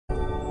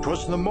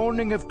'Twas the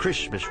morning of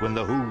Christmas when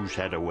the Who's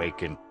had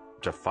awakened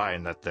to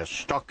find that their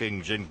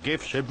stockings and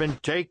gifts had been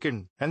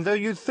taken. And though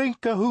you'd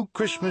think a Who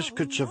Christmas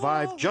could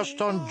survive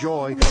just on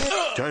joy,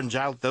 turns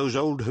out those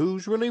old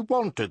Who's really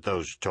wanted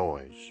those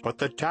toys. But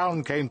the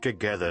town came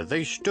together,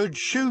 they stood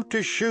shoe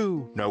to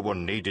shoe. No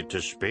one needed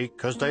to speak,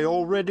 'cause they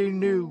already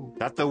knew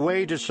that the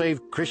way to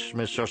save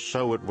Christmas, or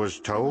so it was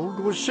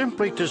told, was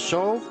simply to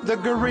solve the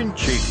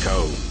Grinchy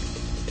code.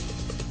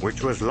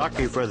 Which was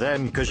lucky for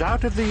them, 'cause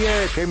out of the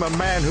air came a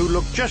man who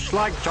looked just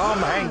like Tom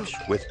Hanks,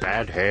 with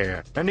bad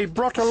hair. And he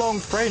brought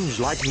along friends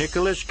like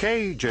Nicolas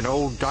Cage and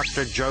old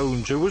Dr.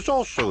 Jones, who was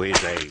also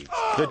his age.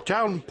 The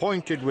town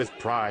pointed with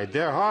pride,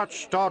 their hearts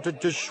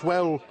started to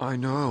swell. "I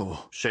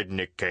know," said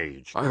Nick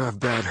Cage. "I have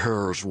bad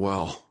hair as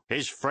well."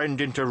 His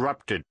friend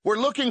interrupted. "We're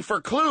looking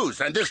for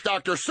clues, and this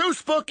Dr.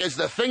 Seuss book is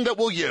the thing that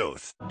we'll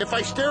use. If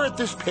I stare at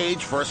this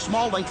page for a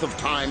small length of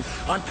time,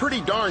 I'm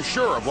pretty darn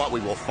sure of what we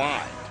will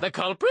find." The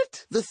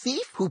culprit? The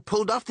thief who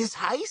pulled off this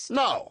heist?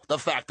 No, the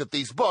fact that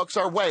these books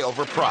are way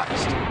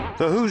overpriced.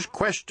 The Who's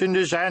questioned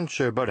his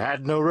answer, but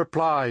had no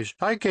replies.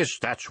 I guess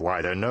that's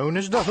why they're known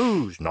as the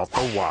Who's, not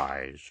the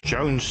Wise.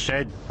 Jones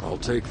said, "I'll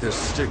take this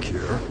stick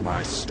here,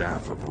 my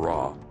staff of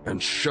Ra,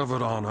 and shove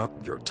it on up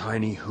your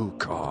tiny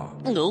hookah.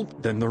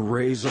 Nope. Then the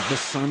rays of the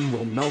sun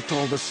will melt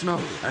all the snow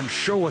and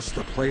show us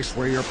the place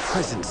where your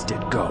presents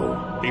did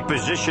go." He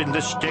positioned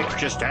the stick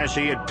just as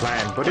he had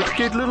planned, but it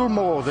did little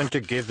more than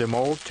to give them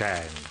all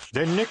tans.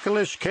 Then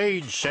Nicolas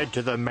Cage said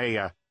to the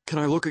mayor, "Can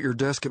I look at your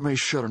desk? It may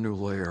shed a new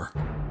layer."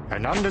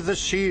 And under the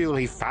seal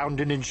he found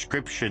an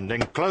inscription,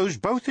 then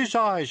closed both his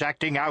eyes,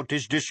 acting out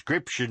his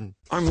description.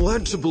 "I'm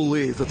led to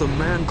believe that the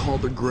man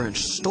called the Grinch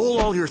stole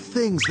all your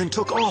things, then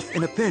took off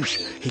in a pinch.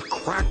 He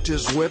cracked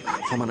his whip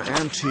from an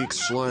antique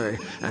sleigh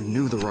and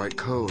knew the right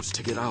codes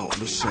to get out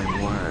the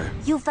same way."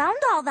 You found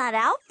all that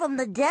out from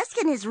the desk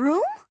in his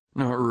room?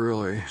 "Not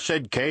really,"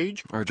 said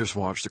Cage. "I just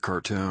watched the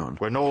cartoon."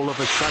 When all of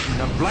a sudden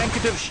a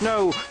blanket of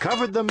snow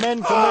covered the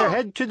men from their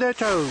head to their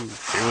toes.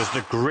 It was the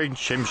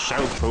Grinch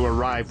himself who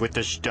arrived with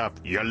the stuff.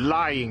 "You're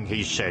lying,"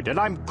 he said, "and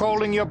I'm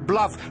calling your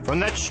bluff. From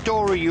that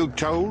story you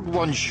told,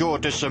 one's sure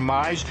to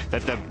surmise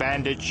that the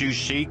bandits you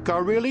seek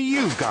are really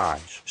you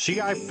guys.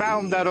 See, I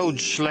found that old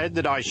sled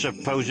that I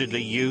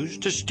supposedly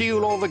used to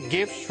steal all the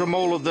gifts from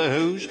all of the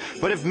Who's,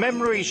 but if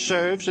memory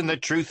serves, and the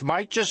truth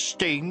might just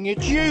sting,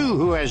 it's you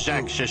who has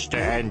access to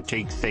antique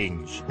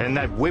things. And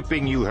that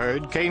whipping you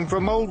heard came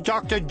from old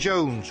Dr.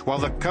 Jones, while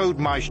the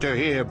Codemeister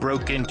here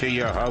broke into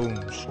your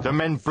homes." The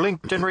men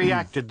blinked and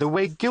reacted the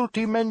way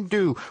guilty men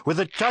do, with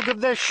a tug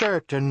of their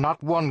shirt and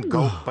not one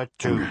gulp but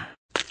two.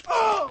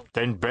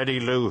 Then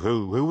Betty Lou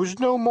who was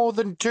no more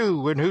than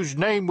two, and whose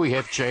name we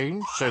have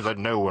changed so that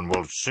no one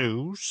will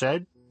sue,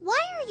 said, "Why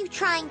are you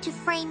trying to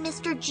frame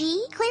Mr.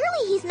 G?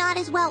 Clearly he's not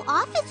as well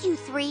off as you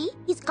three.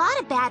 He's got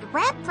a bad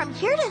rep from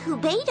here to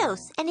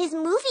Barbados, and his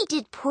movie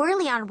did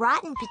poorly on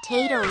Rotten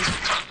Potatoes."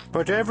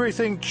 But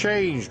everything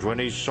changed when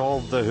he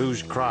solved the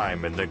Who's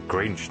crime, and the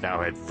Grinch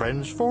now had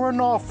friends for an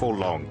awful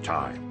long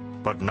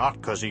time. But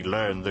not 'cause he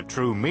learned the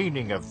true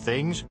meaning of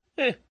things,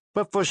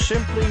 but for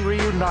simply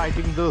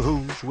reuniting the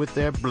Who's with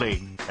their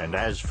bling. And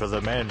as for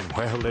the men,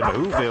 well, in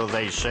Whoville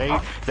they say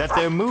that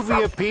their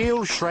movie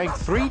appeal shrank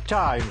 3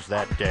 times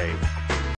that day.